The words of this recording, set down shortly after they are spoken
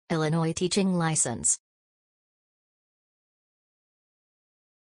Illinois teaching license.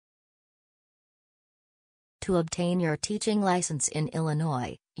 To obtain your teaching license in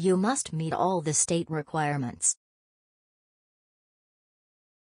Illinois, you must meet all the state requirements.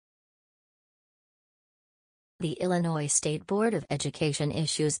 The Illinois State Board of Education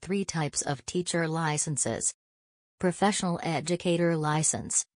issues 3 types of teacher licenses: Professional Educator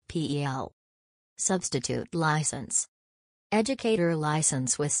License, PEL. Substitute License. Educator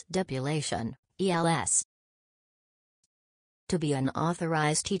License with Stipulation, ELS. To be an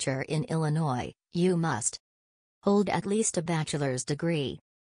authorized teacher in Illinois, you must hold at least a bachelor's degree,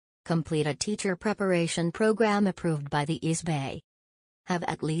 complete a teacher preparation program approved by the ISBA, have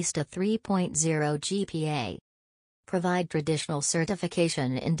at least a 3.0 GPA, provide traditional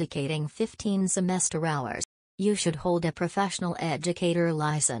certification indicating 15 semester hours. You should hold a Professional Educator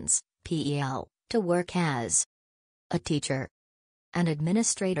License, PEL, to work as a teacher, an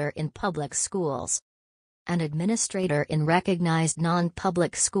administrator in public schools, an administrator in recognized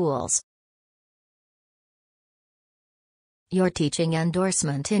non-public schools. Your teaching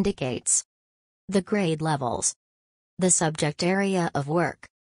endorsement indicates the grade levels, the subject area of work.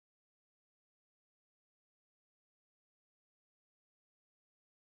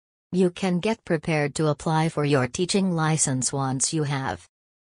 You can get prepared to apply for your teaching license once you have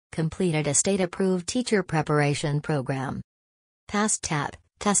completed a state-approved teacher preparation program, passed TAP,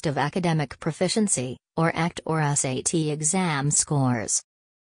 Test of Academic Proficiency, or ACT or SAT exam scores.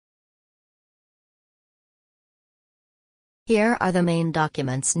 Here are the main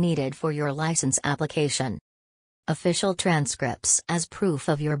documents needed for your license application. Official transcripts as proof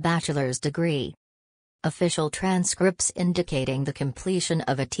of your bachelor's degree. Official transcripts indicating the completion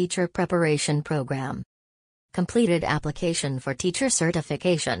of a teacher preparation program. Completed application for teacher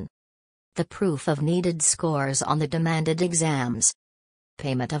certification. The proof of needed scores on the demanded exams.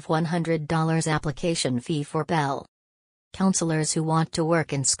 Payment of $100 application fee for PEL. Counselors who want to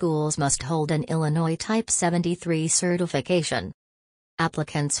work in schools must hold an Illinois Type 73 certification.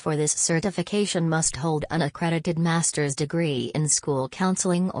 Applicants for this certification must hold an accredited master's degree in school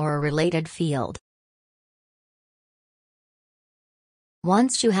counseling or a related field.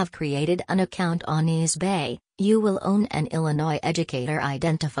 Once you have created an account on ISBA, you will own an Illinois Educator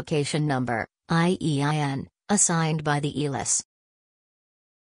Identification Number, IEIN, assigned by the ELS.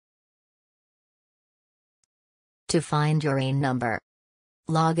 To find your IEIN number,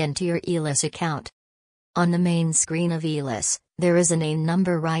 log into your ELS account. On the main screen of ELS, there is an IEIN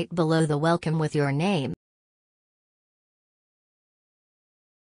number right below the welcome with your name.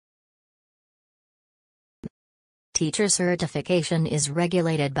 Teacher certification is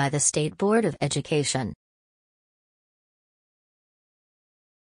regulated by the State Board of Education.